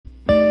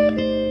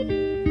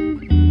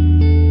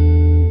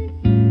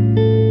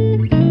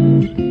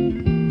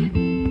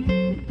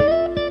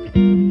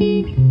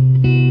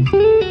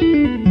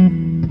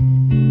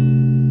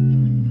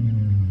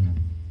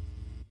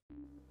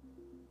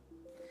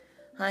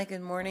Hi,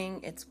 good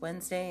morning. It's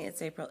Wednesday.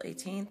 It's April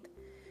 18th.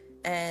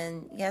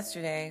 And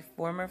yesterday,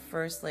 former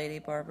First Lady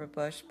Barbara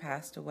Bush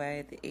passed away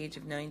at the age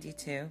of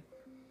 92.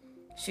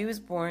 She was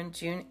born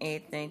June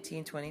 8th,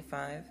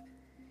 1925.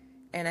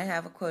 And I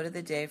have a quote of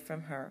the day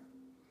from her.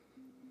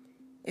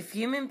 If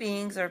human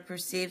beings are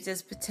perceived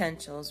as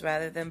potentials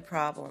rather than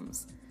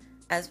problems,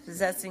 as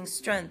possessing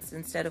strengths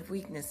instead of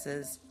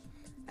weaknesses,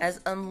 as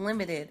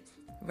unlimited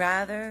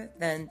rather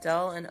than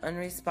dull and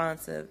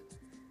unresponsive,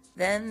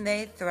 then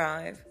they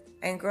thrive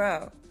and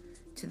grow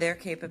to their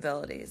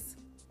capabilities.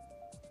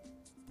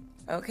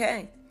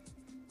 Okay,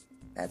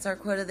 that's our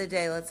quote of the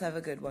day. Let's have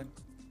a good one.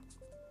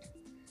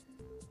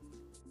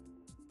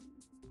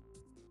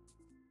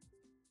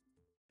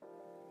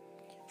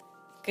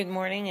 Good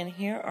morning, and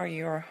here are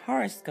your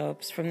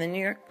horoscopes from the New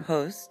York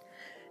Post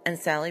and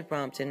Sally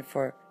Brompton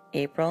for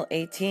April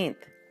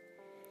 18th.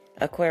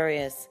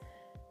 Aquarius,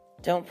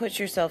 don't push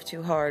yourself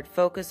too hard.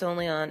 Focus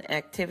only on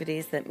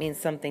activities that mean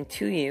something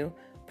to you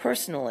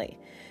personally.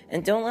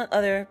 And don't let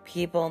other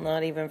people,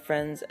 not even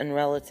friends and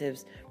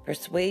relatives,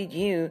 persuade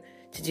you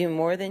to do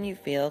more than you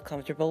feel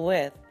comfortable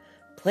with.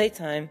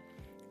 Playtime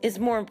is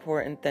more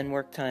important than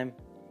work time.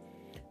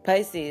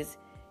 Pisces,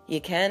 you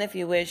can, if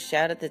you wish,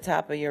 shout at the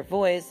top of your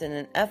voice in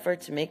an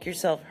effort to make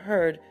yourself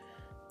heard,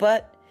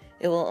 but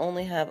it will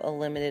only have a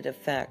limited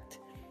effect.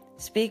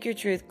 Speak your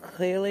truth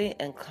clearly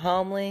and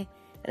calmly,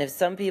 and if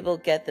some people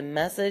get the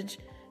message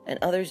and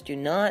others do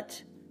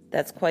not,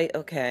 that's quite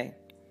okay.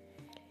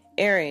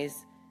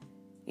 Aries,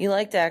 you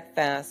like to act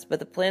fast, but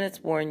the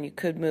planets warn you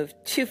could move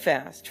too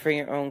fast for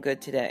your own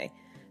good today,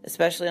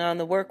 especially on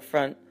the work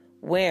front,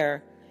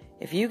 where,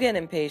 if you get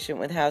impatient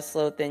with how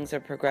slow things are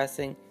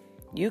progressing,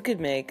 you could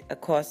make a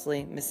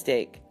costly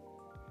mistake.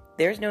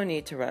 There's no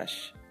need to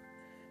rush.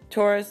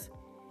 Taurus,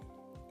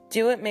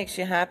 do what makes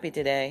you happy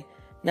today,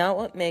 not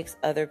what makes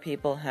other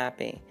people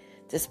happy.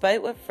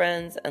 Despite what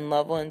friends and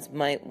loved ones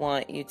might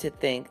want you to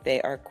think,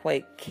 they are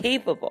quite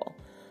capable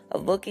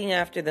of looking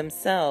after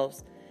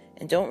themselves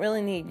and don't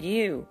really need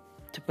you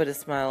to put a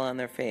smile on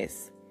their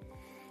face.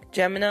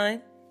 Gemini,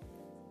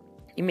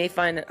 you may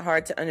find it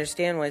hard to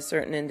understand why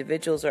certain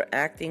individuals are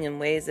acting in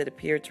ways that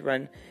appear to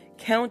run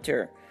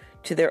counter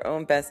to their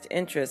own best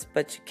interests,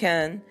 but you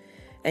can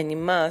and you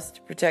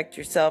must protect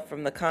yourself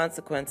from the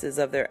consequences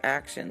of their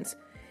actions.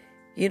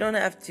 You don't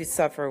have to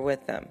suffer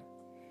with them.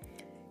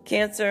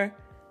 Cancer,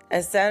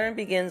 as Saturn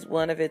begins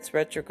one of its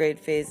retrograde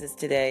phases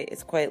today,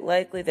 it's quite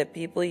likely that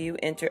people you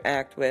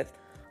interact with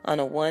on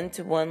a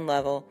one-to-one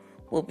level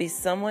will be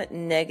somewhat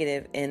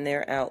negative in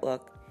their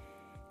outlook.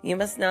 You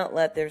must not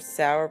let their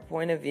sour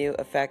point of view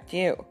affect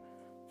you.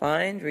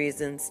 Find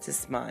reasons to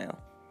smile.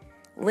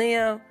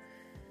 Leo,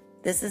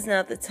 this is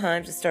not the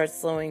time to start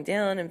slowing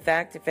down. In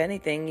fact, if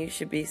anything, you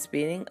should be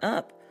speeding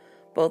up,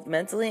 both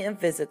mentally and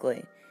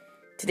physically.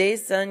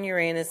 Today's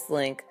Sun-Uranus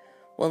link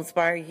will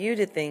inspire you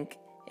to think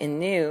in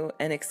new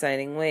and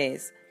exciting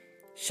ways.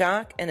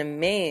 Shock and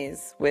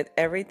amaze with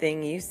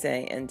everything you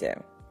say and do.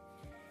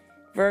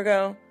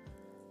 Virgo,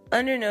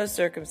 under no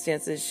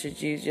circumstances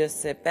should you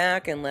just sit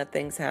back and let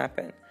things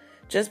happen.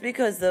 Just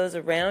because those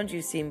around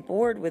you seem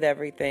bored with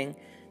everything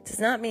does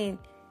not mean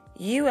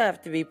you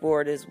have to be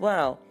bored as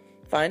well.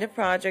 Find a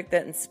project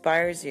that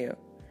inspires you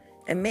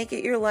and make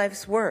it your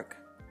life's work.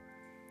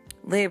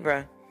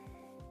 Libra,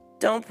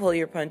 don't pull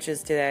your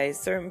punches today.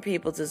 Certain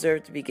people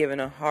deserve to be given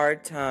a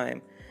hard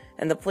time,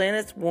 and the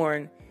planets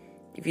warn,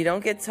 if you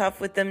don't get tough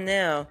with them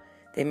now,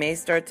 they may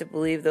start to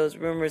believe those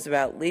rumors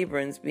about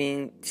Librans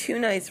being too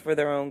nice for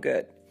their own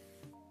good.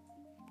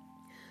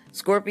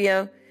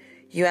 Scorpio,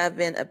 you have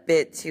been a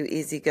bit too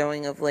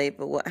easygoing of late,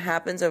 but what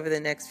happens over the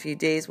next few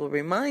days will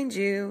remind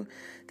you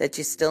that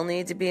you still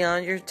need to be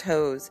on your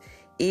toes,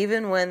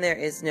 even when there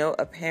is no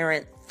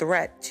apparent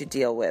threat to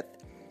deal with.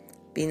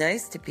 Be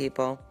nice to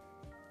people,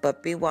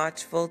 but be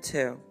watchful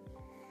too.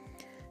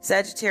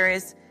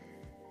 Sagittarius,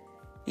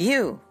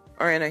 you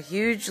are in a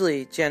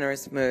hugely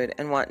generous mood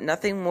and want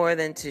nothing more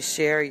than to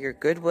share your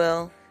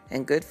goodwill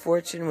and good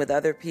fortune with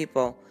other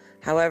people.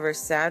 However,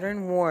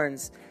 Saturn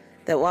warns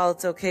that while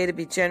it's okay to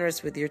be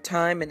generous with your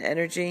time and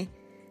energy,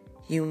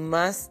 you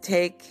must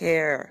take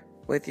care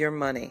with your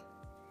money.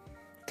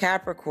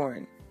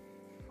 Capricorn,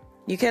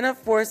 you cannot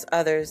force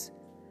others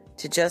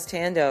to just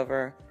hand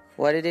over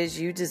what it is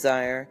you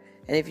desire,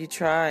 and if you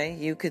try,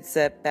 you could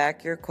set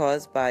back your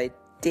cause by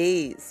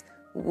days,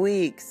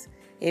 weeks,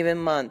 even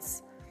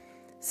months.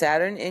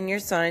 Saturn in your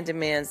sign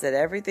demands that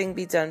everything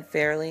be done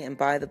fairly and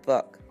by the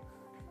book.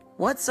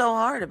 What's so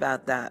hard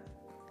about that?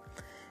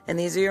 And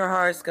these are your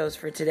horoscopes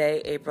for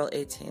today, April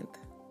 18th.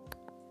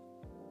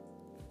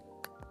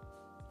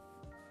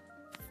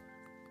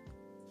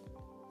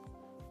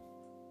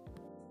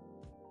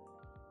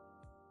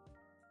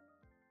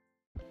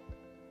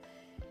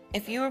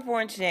 If you were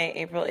born today,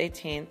 April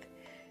 18th,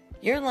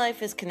 your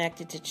life is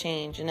connected to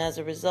change, and as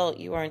a result,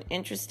 you are an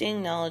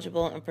interesting,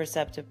 knowledgeable, and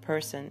perceptive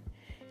person.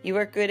 You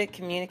are good at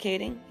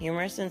communicating,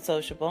 humorous, and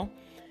sociable,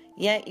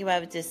 yet you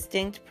have a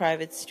distinct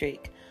private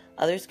streak.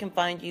 Others can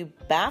find you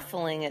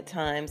baffling at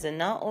times and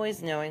not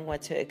always knowing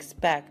what to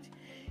expect.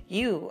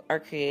 You are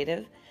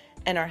creative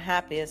and are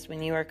happiest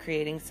when you are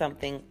creating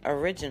something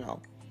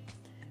original.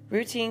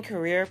 Routine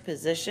career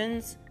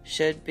positions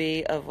should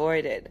be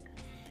avoided.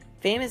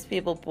 Famous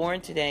people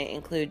born today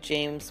include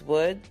James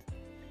Wood,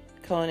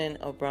 Conan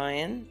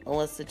O'Brien,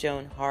 Alyssa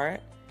Joan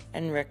Hart,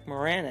 and Rick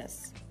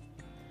Moranis.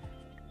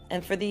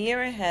 And for the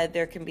year ahead,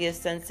 there can be a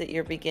sense that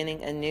you're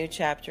beginning a new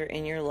chapter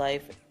in your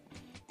life.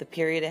 The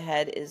period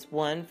ahead is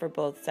one for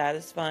both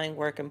satisfying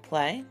work and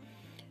play.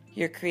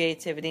 Your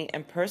creativity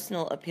and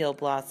personal appeal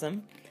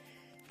blossom.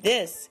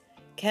 This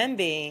can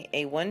be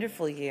a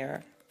wonderful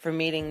year for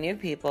meeting new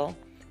people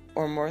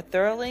or more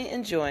thoroughly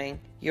enjoying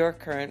your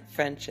current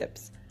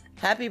friendships.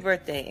 Happy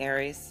birthday,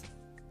 Aries.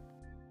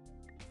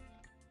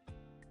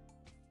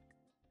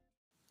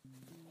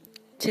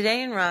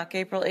 Today in rock,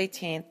 April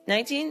 18th,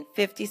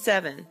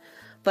 1957,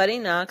 Buddy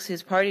Knox,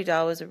 whose party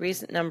doll was a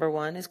recent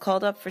 #1, is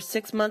called up for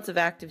 6 months of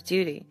active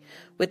duty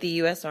with the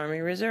U.S. Army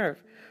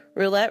Reserve.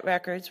 Roulette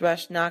Records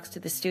rushed Knox to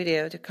the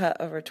studio to cut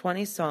over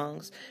 20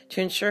 songs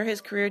to ensure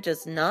his career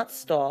does not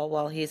stall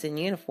while he's in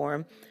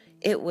uniform.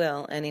 It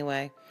will,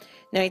 anyway.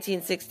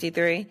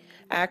 1963,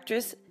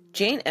 actress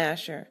Jane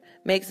Asher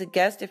makes a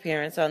guest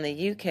appearance on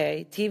the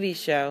UK TV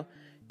show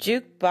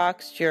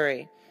Jukebox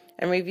Jury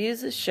and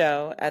reviews the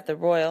show at the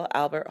Royal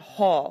Albert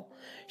Hall.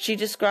 She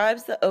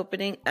describes the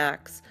opening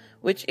acts,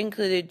 which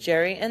included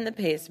Jerry and the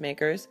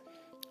Pacemakers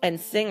and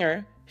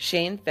singer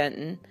Shane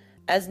Fenton,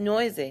 as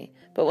noisy,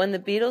 but when the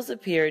Beatles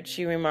appeared,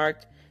 she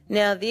remarked,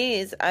 "Now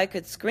these I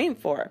could scream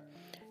for."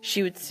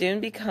 She would soon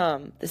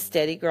become the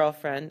steady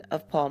girlfriend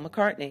of Paul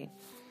McCartney.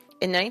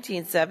 In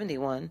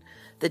 1971,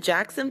 the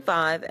Jackson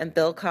 5 and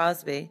Bill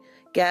Cosby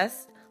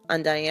guest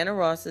on Diana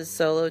Ross's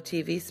solo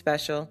TV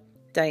special,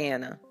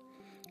 Diana.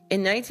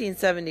 In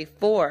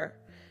 1974,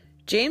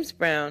 James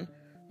Brown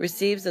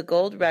receives a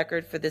gold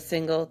record for the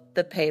single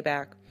The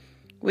Payback,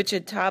 which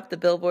had topped the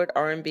Billboard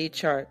R&B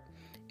chart.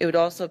 It would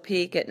also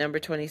peak at number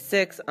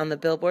 26 on the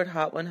Billboard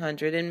Hot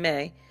 100 in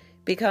May,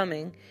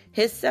 becoming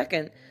his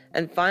second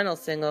and final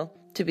single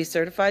to be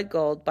certified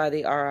gold by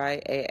the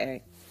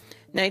RIAA.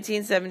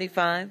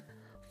 1975,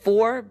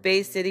 4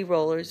 Bay City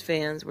Rollers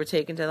fans were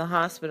taken to the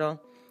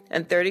hospital,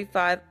 and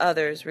 35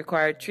 others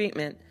required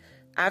treatment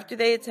after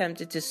they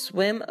attempted to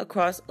swim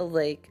across a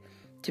lake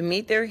to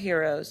meet their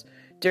heroes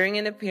during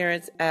an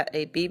appearance at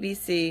a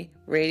BBC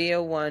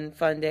Radio 1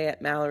 Fun Day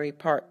at Mallory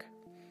Park.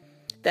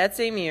 That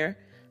same year,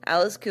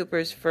 Alice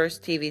Cooper's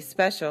first TV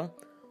special,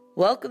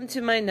 Welcome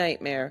to My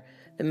Nightmare,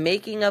 The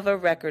Making of a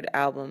Record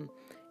Album,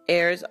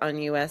 airs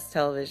on U.S.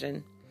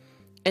 television.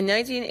 In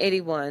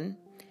 1981,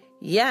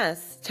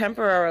 Yes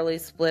temporarily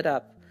split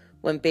up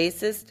when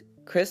bassist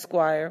Chris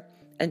Squire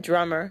and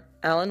drummer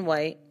Alan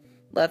White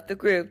left the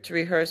group to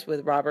rehearse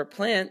with Robert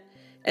Plant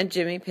and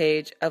Jimmy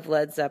Page of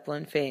Led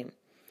Zeppelin fame.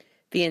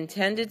 The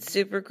intended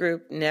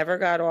supergroup never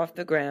got off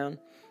the ground,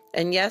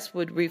 and Yes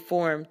would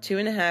reform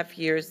 2.5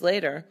 years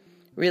later,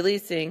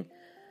 releasing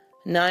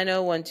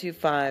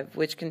 90125,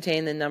 which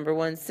contained the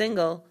 #1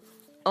 single,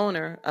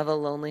 Owner of a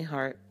Lonely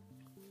Heart.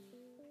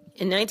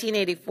 In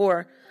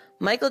 1984,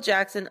 Michael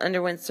Jackson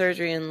underwent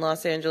surgery in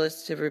Los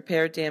Angeles to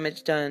repair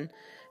damage done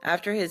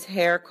after his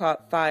hair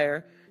caught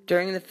fire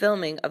during the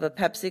filming of a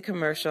Pepsi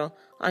commercial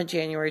on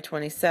January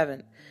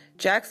 27th.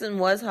 Jackson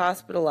was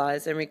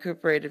hospitalized and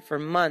recuperated for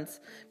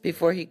months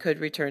before he could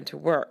return to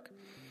work.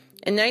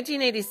 In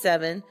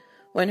 1987,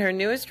 when her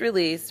newest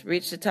release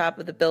reached the top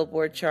of the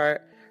Billboard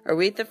chart,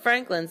 Aretha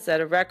Franklin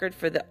set a record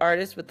for the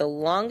artist with the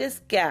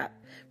longest gap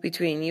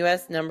between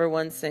U.S.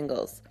 #1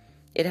 singles.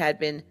 It had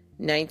been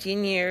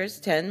 19 years,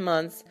 10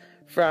 months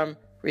from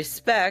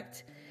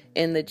Respect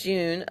in the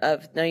June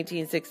of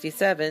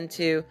 1967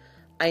 to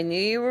I Knew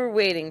You Were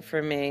Waiting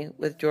for Me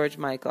with George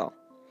Michael.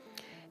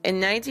 In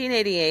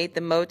 1988,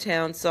 the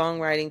Motown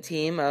songwriting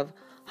team of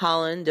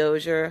Holland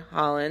Dozier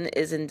Holland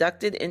is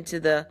inducted into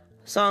the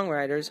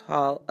Songwriters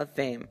Hall of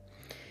Fame.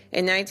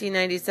 In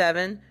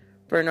 1997,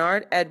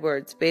 Bernard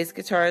Edwards, bass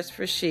guitarist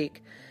for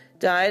Chic,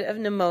 died of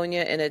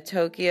pneumonia in a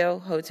Tokyo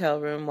hotel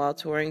room while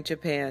touring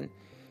Japan.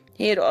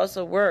 He had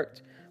also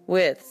worked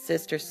with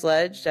Sister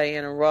Sledge,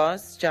 Diana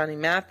Ross, Johnny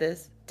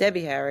Mathis,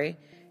 Debbie Harry,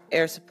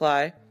 Air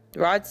Supply,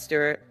 Rod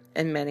Stewart,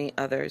 and many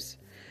others.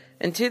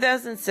 In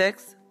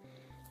 2006,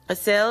 a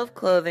sale of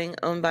clothing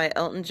owned by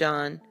Elton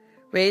John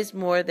raised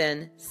more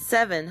than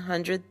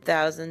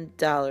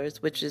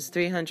 $700,000, which is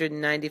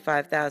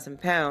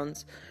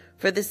 £395,000,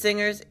 for the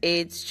singer's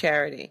AIDS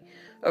charity.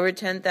 Over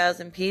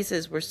 10,000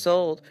 pieces were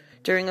sold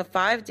during a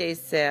 5-day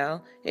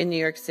sale in New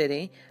York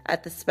City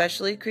at the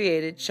specially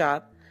created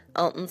shop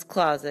Elton's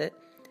Closet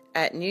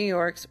at New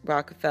York's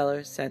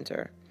Rockefeller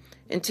Center.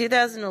 In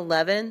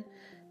 2011,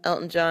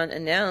 Elton John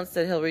announced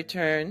that he'll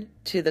return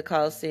to the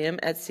Coliseum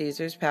at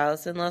Caesars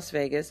Palace in Las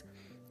Vegas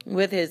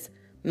with his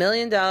 $1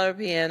 Million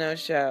Piano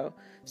Show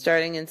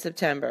starting in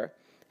September.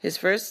 His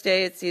first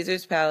stay at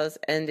Caesars Palace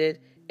ended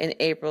in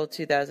April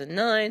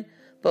 2009,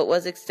 but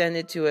was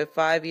extended to a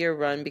 5-year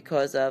run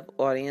because of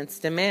audience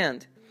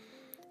demand.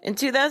 In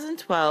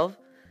 2012,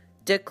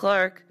 Dick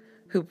Clark,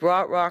 who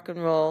brought rock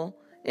and roll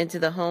into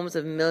the homes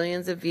of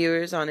millions of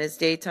viewers on his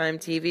daytime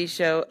TV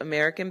show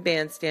American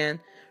Bandstand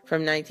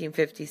from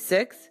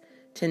 1956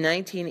 to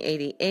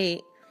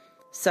 1988,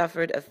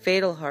 suffered a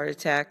fatal heart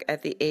attack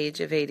at the age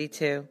of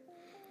 82.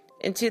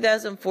 In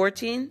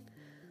 2014,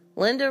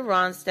 Linda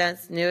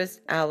Ronstadt's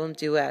newest album,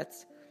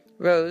 Duets,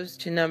 rose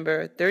to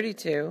number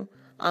 32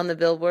 on the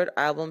Billboard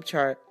album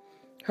chart,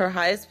 her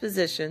highest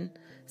position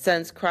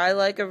since Cry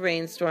Like a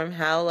Rainstorm,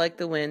 Howl Like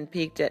the Wind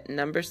peaked at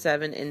number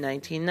 7 in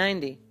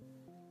 1990.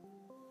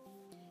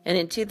 And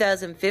in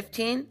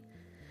 2015,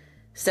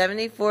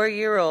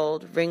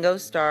 74-year-old Ringo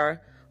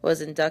Starr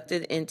was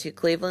inducted into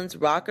Cleveland's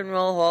Rock and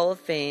Roll Hall of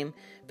Fame,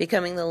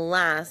 becoming the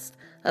last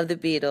of the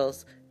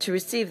Beatles to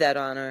receive that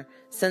honor.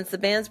 Since the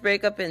band's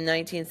breakup in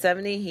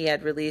 1970, he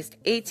had released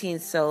 18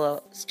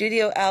 solo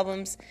studio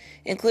albums,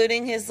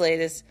 including his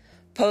latest,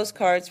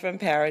 Postcards from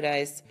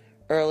Paradise,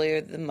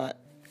 earlier the month.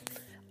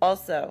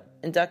 Also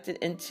inducted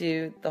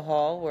into the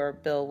hall were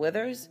Bill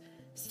Withers,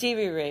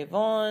 Stevie Ray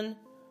Vaughan,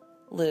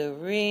 Lou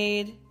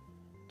Reed,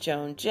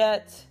 Joan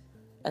Jett,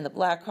 and the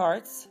Black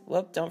Hearts.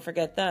 Whoop, don't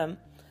forget them.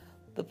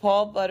 The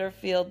Paul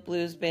Butterfield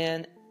Blues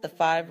Band, the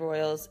Five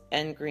Royals,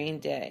 and Green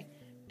Day.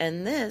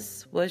 And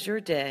this was your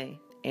day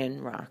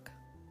in rock.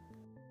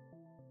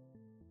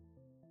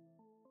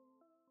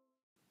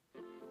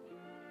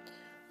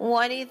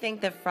 Why do you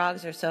think that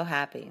frogs are so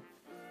happy?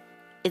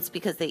 It's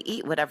because they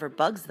eat whatever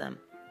bugs them.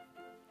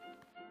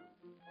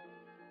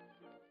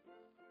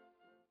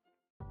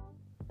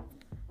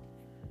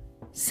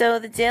 So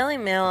the Daily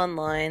Mail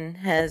Online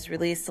has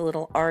released a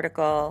little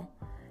article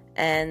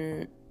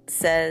and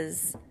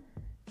says,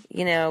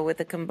 with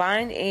a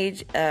combined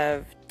age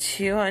of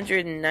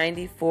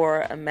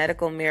 294, a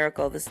medical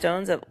miracle, the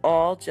Stones have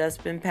all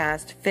just been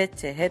passed fit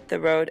to hit the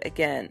road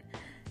again.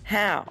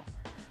 How?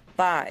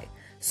 By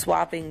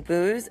swapping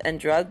booze and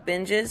drug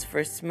binges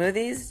for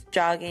smoothies,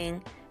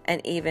 jogging,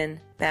 and even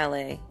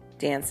ballet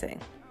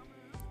dancing.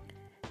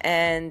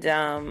 And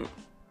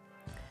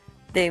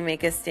they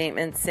make a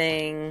statement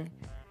saying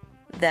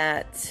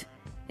that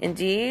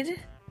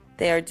indeed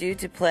they are due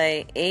to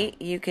play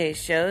 8 UK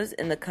shows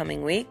in the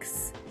coming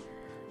weeks.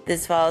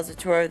 This follows a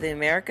tour of the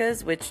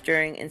Americas, which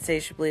during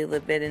insatiably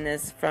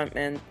libidinous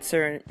frontman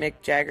Sir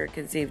Mick Jagger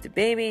conceived a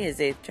baby, his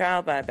 8th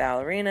child, by a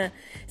ballerina.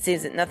 It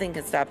seems that nothing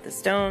can stop the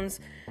Stones.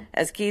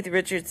 As Keith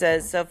Richards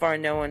says, so far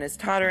no one is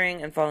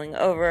tottering and falling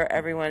over.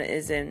 Everyone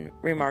is in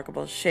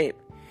remarkable shape.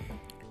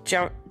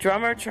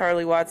 Drummer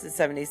Charlie Watts is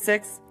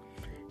 76.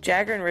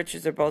 Jagger and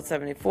Richards are both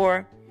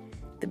 74.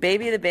 The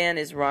baby of the band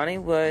is Ronnie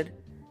Wood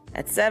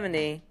at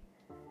 70,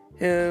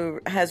 who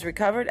has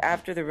recovered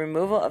after the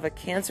removal of a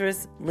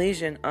cancerous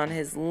lesion on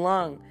his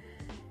lung.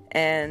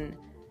 And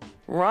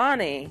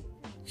Ronnie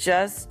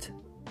just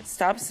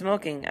stopped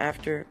smoking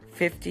after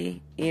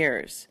 50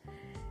 years.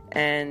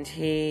 And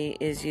he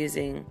is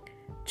using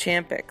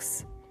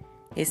Champix.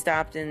 He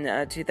stopped in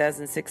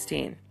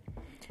 2016.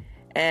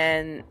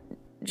 And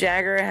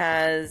Jagger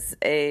has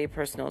a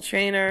personal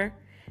trainer,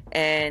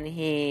 and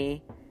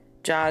he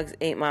jogs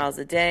 8 miles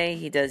a day.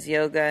 He does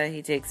yoga.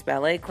 He takes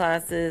ballet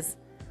classes.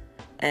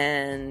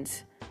 And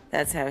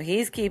that's how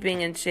he's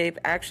keeping in shape.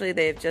 Actually,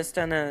 they've just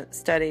done a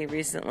study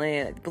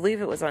recently, I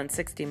believe it was on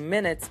 60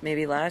 Minutes,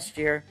 maybe last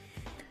year,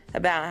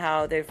 about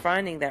how they're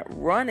finding that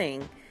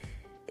running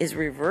is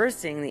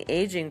reversing the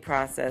aging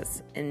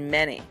process in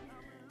many.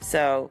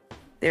 So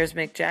there's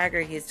Mick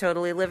Jagger. He's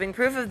totally living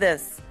proof of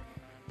this.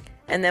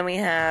 And then we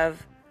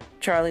have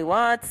Charlie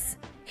Watts.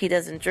 He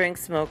doesn't drink,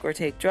 smoke, or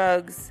take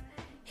drugs.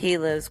 He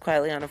lives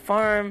quietly on a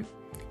farm.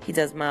 He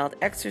does mild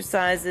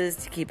exercises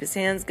to keep his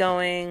hands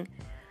going.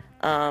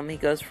 He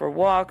goes for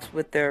walks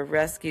with their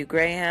rescue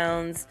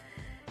greyhounds,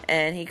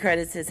 and he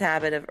credits his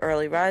habit of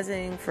early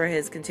rising for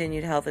his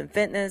continued health and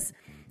fitness,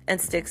 and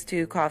sticks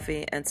to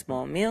coffee and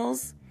small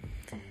meals.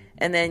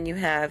 And then you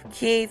have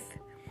Keith,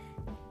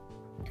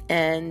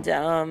 and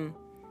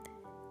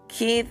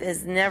Keith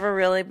has never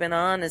really been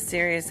on a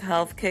serious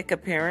health kick,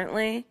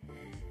 apparently.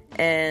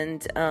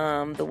 And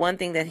the one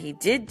thing that he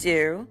did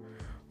do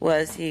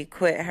was he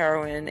quit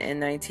heroin in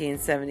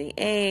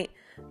 1978,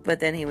 but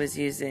then he was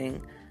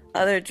using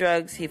other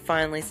drugs. He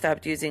finally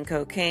stopped using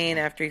cocaine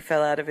after he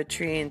fell out of a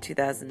tree in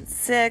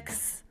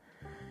 2006.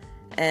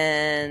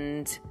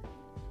 And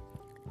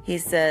he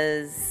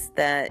says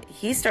that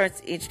he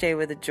starts each day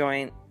with a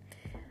joint.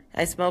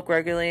 I smoke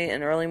regularly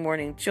an early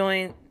morning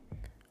joint.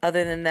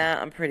 Other than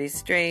that, I'm pretty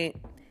straight.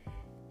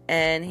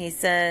 And he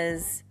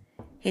says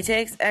he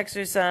takes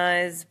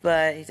exercise,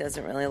 but he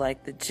doesn't really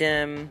like the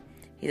gym.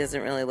 He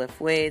doesn't really lift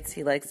weights.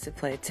 He likes to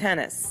play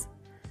tennis.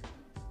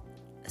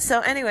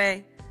 So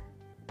anyway,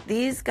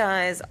 these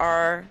guys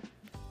are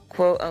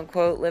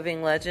quote-unquote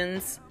living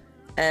legends,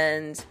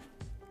 and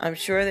I'm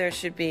sure there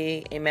should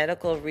be a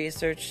medical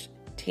research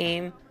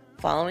team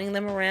following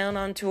them around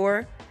on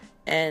tour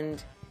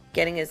and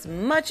getting as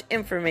much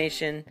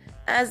information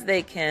as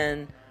they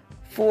can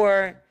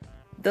for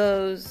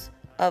those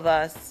of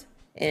us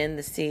in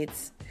the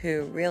seats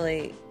who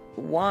really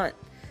want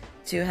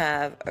to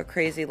have a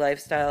crazy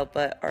lifestyle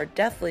but are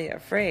deathly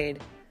afraid.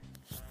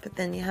 But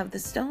then you have the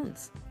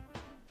Stones.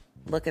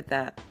 Look at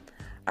that.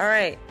 All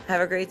right.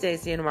 Have a great day.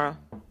 See you tomorrow.